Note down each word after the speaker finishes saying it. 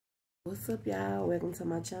What's up, y'all? Welcome to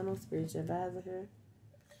my channel, Spiritual Advisor here,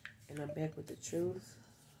 and I'm back with the truth.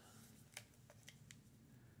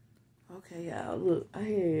 Okay, y'all, look, I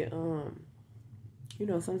had,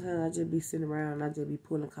 sometimes I just be sitting around and I just be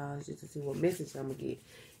pulling cards just to see what message I'm gonna get.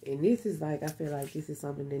 And this is like, I feel like this is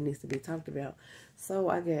something that needs to be talked about. So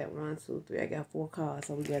I got I got 4 cards.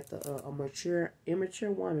 So we got the a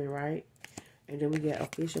immature woman, right? And then we got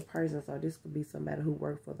official person. So this could be somebody who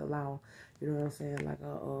worked for the law. You know what I'm saying? Like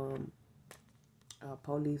a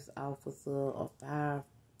police officer, a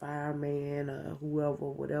fireman, whoever,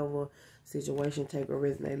 whatever situation, take a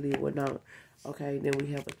risk, they live or don't. Okay, then we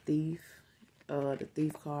have a thief, the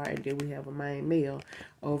thief card, and then we have a main male.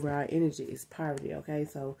 Over our energy is poverty. Okay,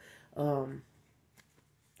 so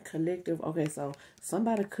collective. Okay, so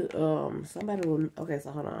somebody could somebody will. Okay, so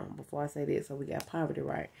hold on before I say that. So we got poverty,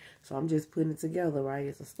 right? So I'm just putting it together, right?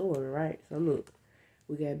 It's a story, right? So look,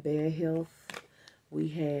 we got bad health, we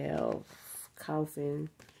have coughing,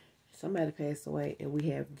 somebody passed away, and we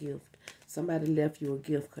have gift. Somebody left you a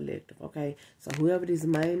gift collective, okay? So whoever this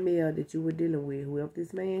main male that you were dealing with, whoever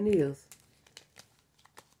this man is,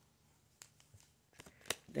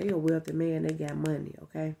 they a wealthy man, they got money,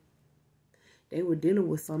 okay? They were dealing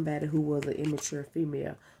with somebody who was an immature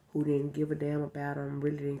female who didn't give a damn about them,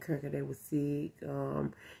 really didn't care because they were sick.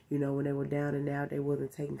 When they were down and out, they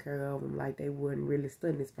wasn't taking care of them, like they wasn't really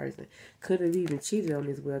studying this person. Could have even cheated on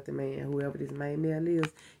this wealthy man. Whoever this main male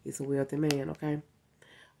is a wealthy man, okay?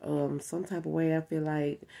 Some type of way I feel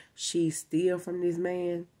like she steal from this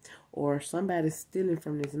man, or somebody's stealing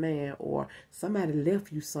from this man, or somebody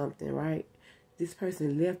left you something, right? This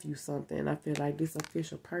person left you something. I feel like this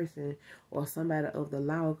official person or somebody of the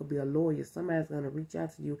law, it could be a lawyer. Somebody's going to reach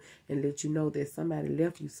out to you and let you know that somebody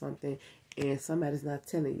left you something and somebody's not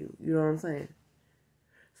telling you. You know what I'm saying?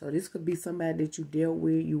 So this could be somebody that you dealt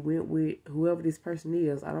with, you went with, whoever this person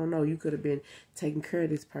is. I don't know. You could have been taking care of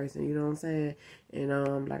this person. You know what I'm saying?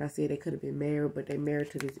 And like I said, they could have been married, but they married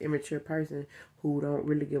to this immature person who don't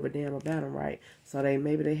really give a damn about them, right? So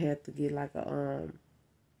maybe they had to get like a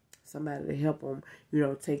somebody to help them,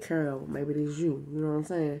 take care of them. Maybe it's you. You know what I'm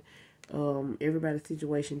saying? Everybody's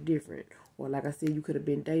situation different. Or like I said, you could have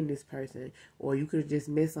been dating this person, or you could have just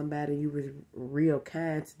met somebody and you was real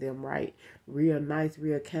kind to them, right? Real nice,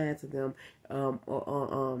 real kind to them,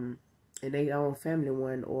 and they own family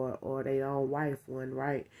one, or they own wife one,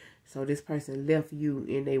 right? So this person left you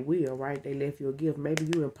in their will, right? They left you a gift. Maybe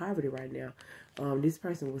you in poverty right now. This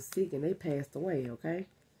person was sick and they passed away, okay?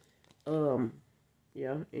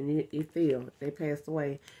 Yeah, and it failed. They passed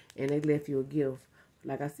away and they left you a gift.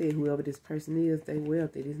 Like I said, whoever this person is, they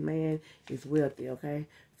wealthy. This man is wealthy, okay?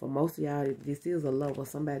 For most of y'all, this is a lover,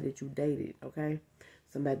 somebody that you dated, okay?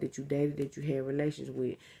 Somebody that you dated, that you had relations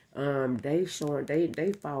with. They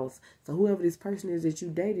false. So whoever this person is that you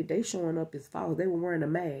dated, they showing up as false. They were wearing a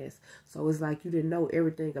mask. So it's like you didn't know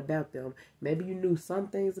everything about them. Maybe you knew some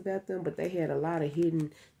things about them, but they had a lot of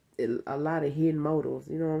hidden motives.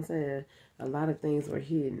 You know what I'm saying? A lot of things were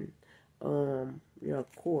hidden.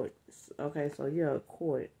 Court. Okay, so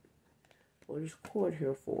court. What is court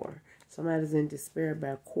here for? Somebody's in despair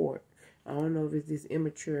about court. I don't know if it's this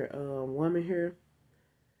immature woman here.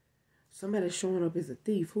 Somebody's showing up as a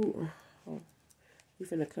thief. Who? Oh, we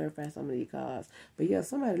finna clarify some of these cards. But yeah,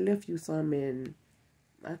 somebody left you something, and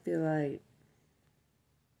I feel like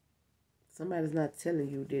somebody's not telling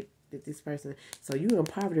you that this person. So you in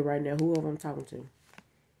poverty right now, whoever I'm talking to.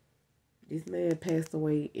 This man passed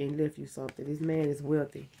away and left you something. This man is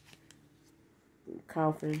wealthy.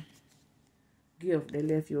 Coffin. Gift. They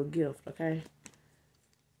left you a gift, okay?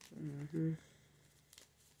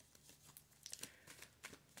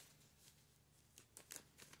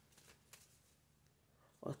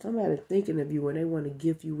 Or somebody thinking of you and they want to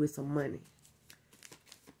gift you with some money.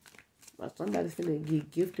 Or somebody's finna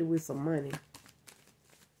get gifted with some money.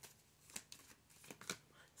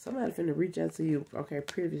 Somebody finna reach out to you. Okay,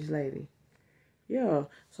 privileged lady. Yeah,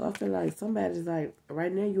 so I feel like somebody's like,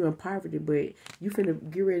 right now you in poverty, but you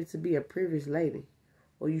finna get ready to be a privileged lady.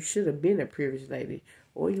 Or you should have been a privileged lady.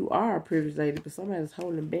 Or you are a privileged lady, but somebody's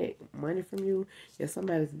holding back money from you. Yeah,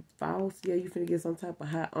 somebody's false. Yeah, you finna get some type of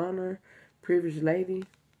high honor. Privileged lady.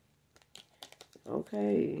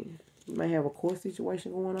 Okay. You might have a court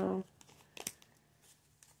situation going on.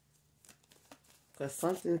 Because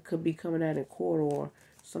something could be coming out in court, or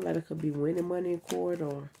somebody could be winning money in court,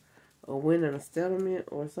 or winning a settlement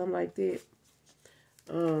or something like that.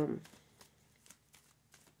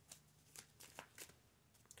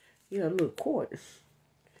 Yeah, look, court.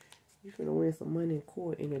 You finna win some money in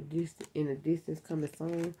court in a distance coming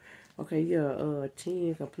soon. Okay, yeah,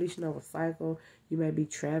 10, completion of a cycle. You may be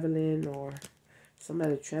traveling or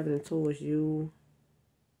Somebody traveling towards you.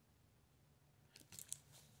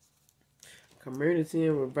 Community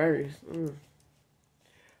in reverse.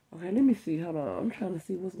 Okay, let me see. Hold on. I'm trying to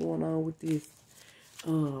see what's going on with this.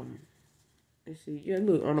 Let's see. Yeah,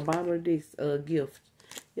 look, on the bottom of this gift.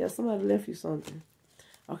 Yeah, somebody left you something.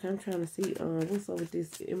 Okay, I'm trying to see what's up with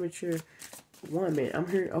this immature woman. I'm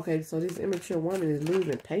here. Okay, so this immature woman is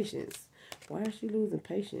losing patience. Why is she losing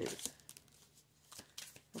patience?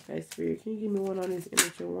 Okay, Spirit, can you give me one on this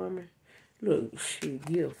immature woman? Look,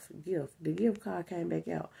 gift. The gift card came back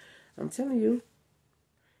out. I'm telling you,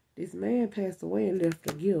 this man passed away and left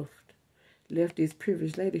a gift. Left this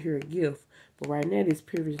privileged lady here a gift. But right now, this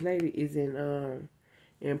privileged lady is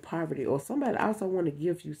in poverty. Or somebody also want to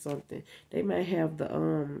give you something. They might have the,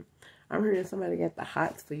 I'm hearing somebody got the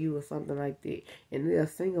hots for you or something like that. And they're a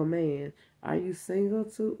single man. Are you single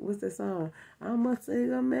too? What's the song? I'm a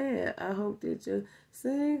single man. I hope that you're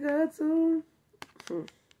single too.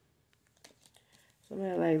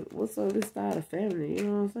 Somebody like, what's up? This start a family. You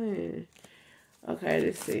know what I'm saying? Okay,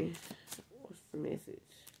 let's see. What's the message?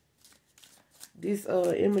 This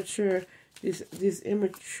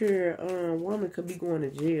immature woman could be going to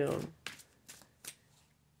jail.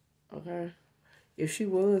 Okay, if she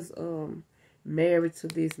was married to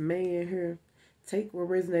this man here, take what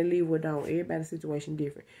reason they leave with on. Everybody's situation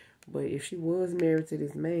different, but if she was married to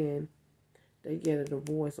this man, they get a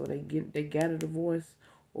divorce, or they got a divorce,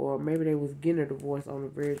 or maybe they was getting a divorce on the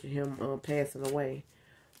verge of him passing away,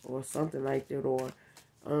 or something like that, or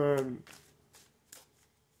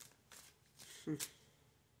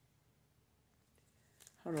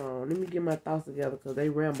hold on, let me get my thoughts together because they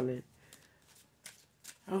rambling.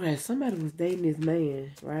 Okay, somebody was dating this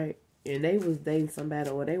man, right? And they was dating somebody,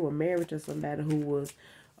 or they were married to somebody who was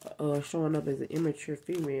showing up as an immature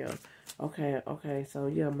female. Okay, so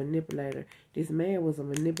yeah, manipulator. This man was a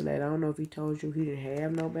manipulator. I don't know if he told you he didn't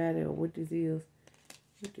have nobody or what this is.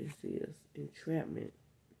 What this is? Entrapment.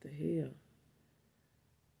 What the hell?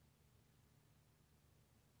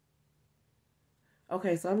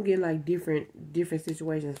 Okay, so I'm getting like different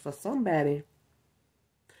situations. For somebody,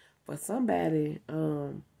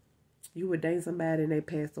 you were dating somebody and they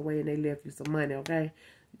passed away and they left you some money, okay?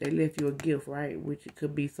 They left you a gift, right? Which it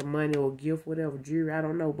could be some money or a gift, whatever, jewelry, I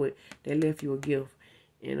don't know, but they left you a gift.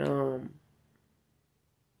 And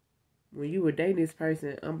when you were dating this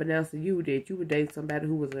person, unbeknownst to you, that you were dating somebody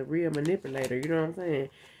who was a real manipulator, you know what I'm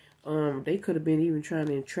saying? They could have been even trying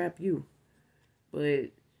to entrap you.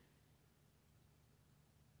 But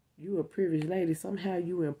you a privileged lady, somehow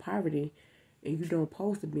you in poverty and you don't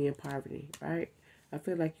supposed to be in poverty, right? I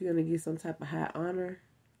feel like you're going to get some type of high honor.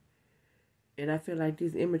 And I feel like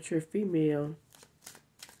this immature female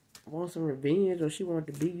wants some revenge, or she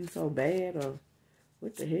wanted to beat you so bad, or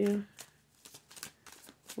what the hell?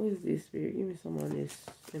 What is this, Spirit? Give me some on this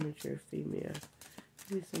immature female.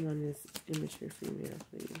 Give me some on this immature female,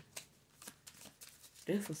 please.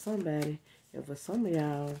 That's for somebody. And for some of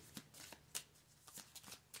y'all,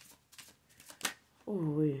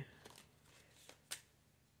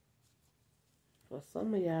 for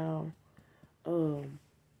some of y'all,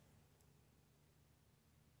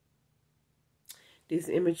 this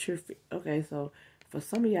immature, okay, so for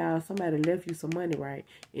some of y'all, somebody left you some money, right?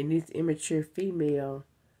 And this immature female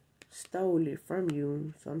stole it from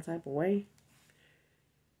you some type of way.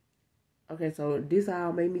 Okay, so this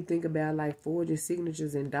all made me think about like forging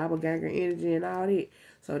signatures and doppelganger energy and all that.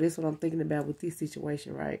 So this is what I'm thinking about with this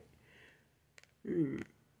situation, right?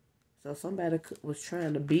 So somebody was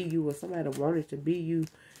trying to be you, or somebody wanted to be you.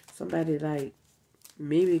 Somebody like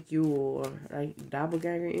mimic you, or like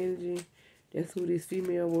doppelganger energy. That's who this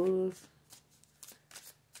female was.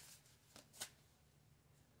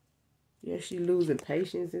 Yeah, she losing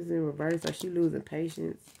patience. It's in reverse. So she losing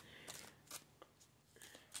patience.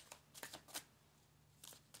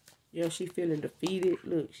 Yeah, she feeling defeated.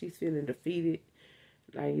 Look, she's feeling defeated.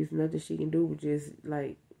 Like, it's nothing she can do but just,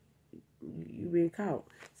 like, you been caught.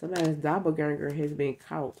 Somebody's doppelganger has been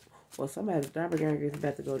caught. Or somebody's doppelganger is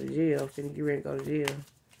about to go to jail. Finna get ready to go to jail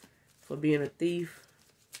for being a thief.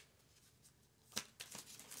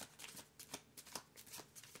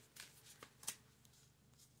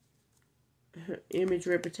 Image,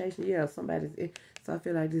 reputation. Yeah, somebody's... So I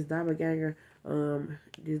feel like this doppelganger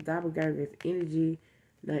is energy...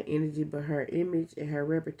 Not energy, but her image and her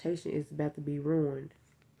reputation is about to be ruined.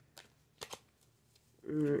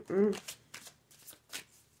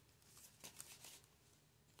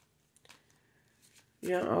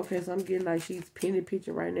 Yeah, okay, so I'm getting like she's penny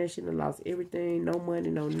pitching right now. She done lost everything. No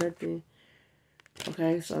money, no nothing.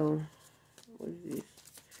 Okay, so what is this?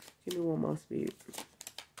 Give me one more, Spirit.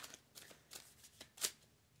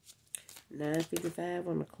 9:55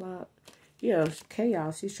 on the clock. Yeah,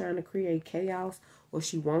 chaos. She's trying to create chaos, or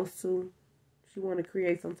she wants to. She want to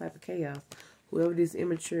create some type of chaos. Whoever this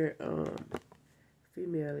immature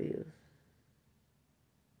female is.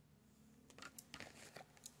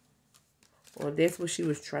 Or that's what she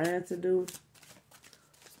was trying to do.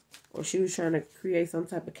 Or she was trying to create some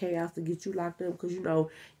type of chaos to get you locked up. Because, you know,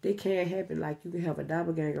 they can't happen. Like, you can have a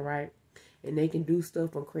doppelganger, right? And they can do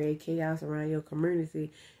stuff and create chaos around your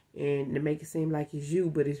community. And to make it seem like it's you,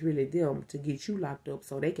 but it's really them to get you locked up.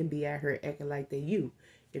 So they can be out here acting like they're you.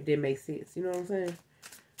 If that makes sense. You know what I'm saying?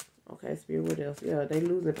 Okay, Spirit, what else? Yeah, they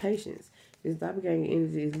losing patience. This doppelganger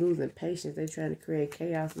energy is losing patience. They trying to create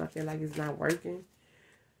chaos, and I feel like it's not working.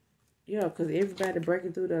 Yeah, because everybody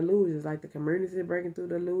breaking through the illusions. Like the community breaking through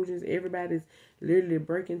the illusions. Everybody's literally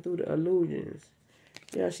breaking through the illusions.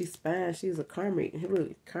 Yeah, she's spying. She's a karmic.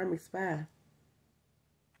 Look, karmic spy.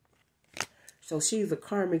 So she's a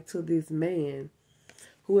karmic to this man.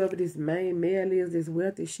 Whoever this main male is, this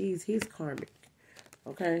wealthy, she's his karmic.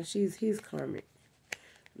 Okay, she's his karmic.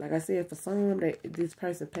 Like I said, for some, this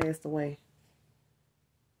person passed away.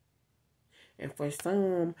 And for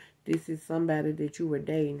some, this is somebody that you were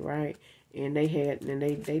dating, right? And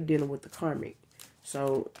they dealing with the karmic.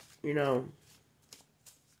 So, you know,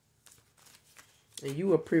 and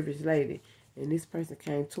you a privileged lady. And this person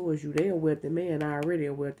came towards you. They a wealthy man, already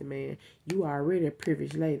a wealthy man. You are already a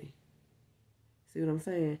privileged lady. See what I'm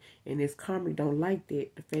saying? And this karmic don't like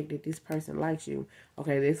that. The fact that this person likes you.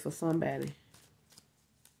 Okay, that's for somebody.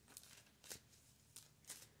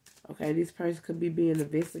 Okay, this person could be being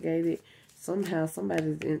investigated. Somehow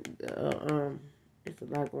somebody's in, it's a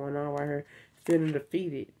lot going on right here. Feeling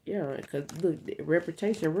defeated. Yeah, because look,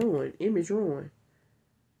 reputation ruined. Image ruined.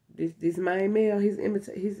 This main male, his image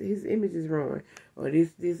is ruined. Or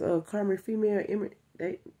this karmic female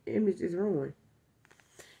image is ruined.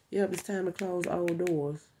 Yep, it's time to close old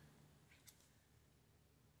doors.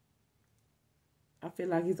 I feel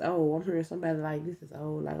like it's old. I'm hearing somebody like, this is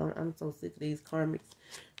old. Like, I'm so sick of these karmics.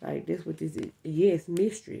 Like, this what this is. Yes,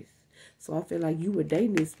 mistress. So I feel like you were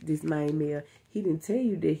dating this main male. He didn't tell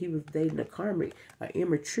you that he was dating a karmic, an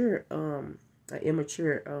immature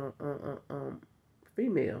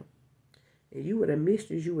female. And you were the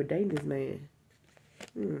mistress. You were dating this man.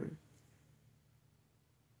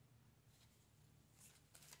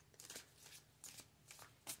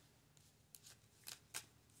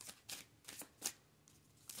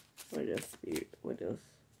 What else, Spirit? What else?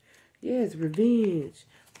 Yes, revenge.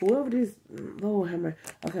 Whoever this, Lord have mercy.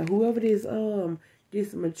 Okay, whoever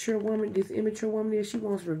this mature woman, this immature woman is, she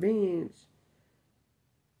wants revenge.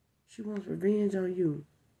 She wants revenge on you.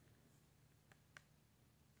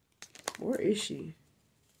 Where is she?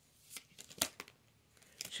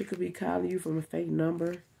 She could be calling you from a fake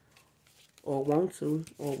number. Or want to.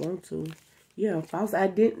 Yeah, false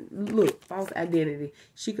identity. Look, false identity.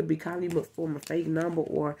 She could be calling you from a fake number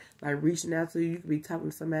or like reaching out to you. You could be talking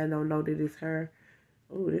to somebody that don't know that it's her.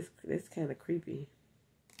 Oh, that's kind of creepy.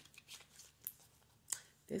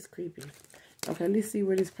 That's creepy. Okay, let's see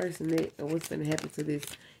where this person is or what's going to happen to this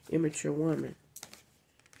immature woman.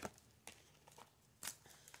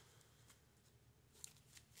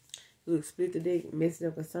 Look, split the deck, message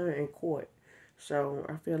of concern in court. So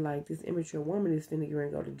I feel like this immature woman is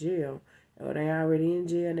finna go to jail. Or they already in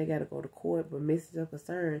jail and they gotta go to court. But message of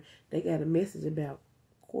concern, they got a message about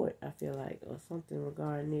court, I feel like, or something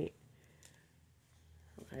regarding it.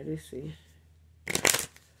 Okay, let's see.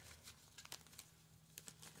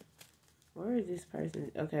 Where is this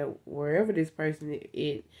person? Okay, wherever this person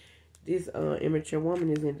is, this immature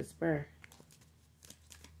woman is in despair.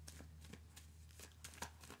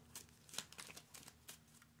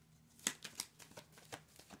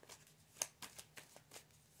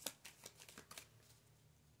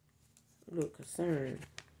 Look, concerned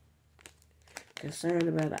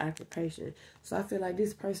about the occupation. So I feel like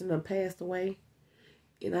this person done passed away,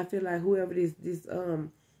 and I feel like whoever this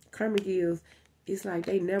karmic is, it's like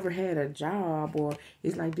they never had a job, or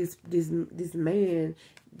it's like this man,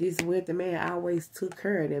 this wealthy man always took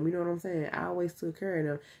care of them. You know what I'm saying? I always took care of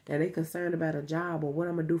them. Now they concerned about a job or what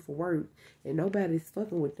I'm gonna do for work, and nobody's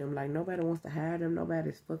fucking with them. Like nobody wants to hire them.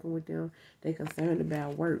 Nobody's fucking with them. They concerned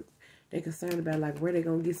about work. They concerned about like where they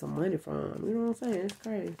gonna get some money from. You know what I'm saying? It's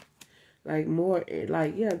crazy. Like more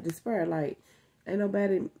like, yeah, despair. Like ain't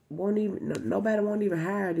nobody won't even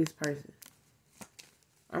hire this person.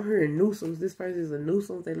 I'm hearing nuisance. This person is a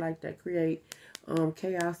nuisance. They like to create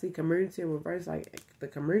chaos, see community in reverse. Like the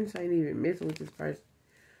community ain't even messing with this person.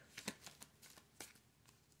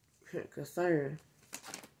 Concern.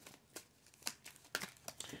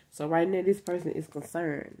 So right now this person is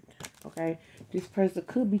concerned. Okay, this person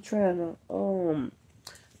could be trying to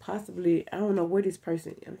possibly, I don't know where this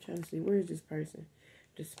person, I'm trying to see, where is this person?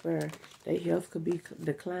 Despair. Their health could be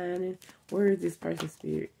declining. Where is this person's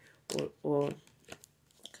spirit or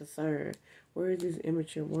concern? Where is this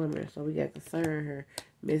immature woman? So we got concern here,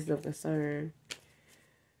 midst of concern.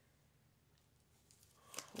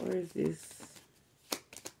 Where is this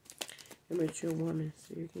immature woman?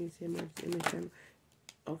 So you can see immature.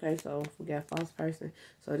 Okay, so we got false person.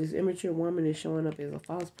 So this immature woman is showing up as a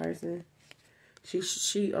false person. She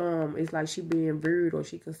it's like she being rude, or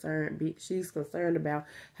she's concerned about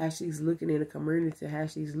how she's looking in the community, how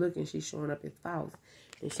she's looking. She's showing up as false,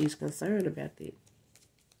 and she's concerned about that.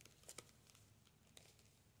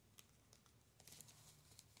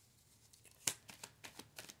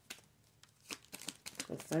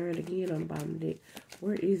 Concerned again on bottom deck.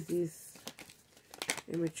 Where is this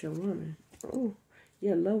immature woman? Oh,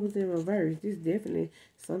 yeah, love was in reverse. This definitely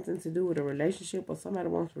something to do with a relationship, or somebody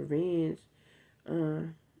wants revenge.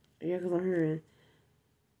 Yeah, because I'm hearing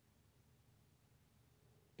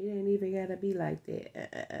it ain't even gotta be like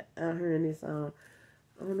that. I'm hearing this song.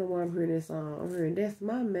 I don't know why I'm hearing this song. I'm hearing that's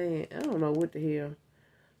my man. I don't know what the hell.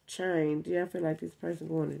 Chained. Yeah, I feel like this person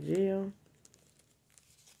going to jail.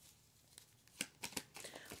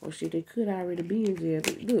 Oh shit, they could already be in jail.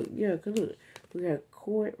 Look, yeah, cause look, we got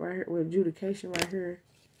court right here, with adjudication right here.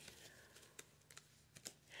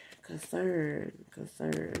 Concern.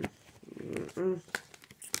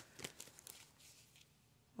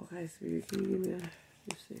 Okay, Spirit, can you give me a,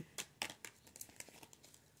 let's see.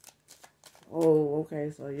 Oh,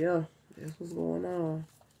 okay, so yeah, that's what's going on.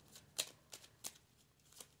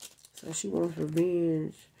 So she wants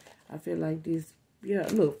revenge. I feel like this, yeah,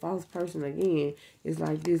 look, false person again. It's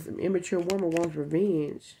like this immature woman wants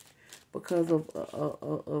revenge because of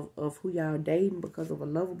who y'all dating, because of a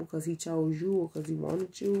lover, because he chose you, or because he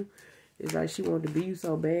wanted you. It's like she wanted to be you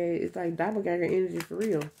so bad. It's like doppelganger energy for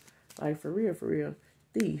real. Like, for real.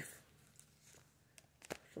 Thief.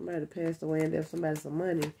 Somebody passed away and left somebody some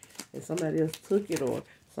money, and somebody else took it, or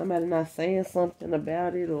somebody not saying something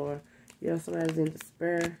about it, or, yeah, somebody's in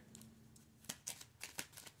despair.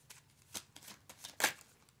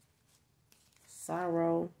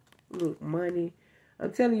 Sorrow. Look, money.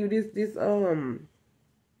 I'm telling you, this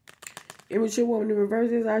immature woman in reverse,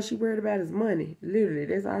 that's all she worried about is money. Literally,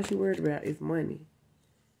 that's all she worried about is money.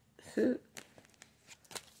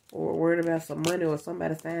 Or worried about some money, or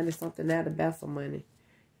somebody finding something out about some money.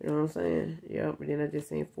 You know what I'm saying? Yep. And then I just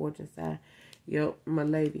seen fortune side. Yep, my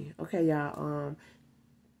lady. Okay, y'all.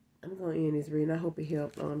 I'm gonna end this reading. I hope it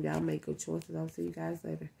helped. Y'all make good choices. I'll see you guys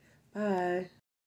later. Bye.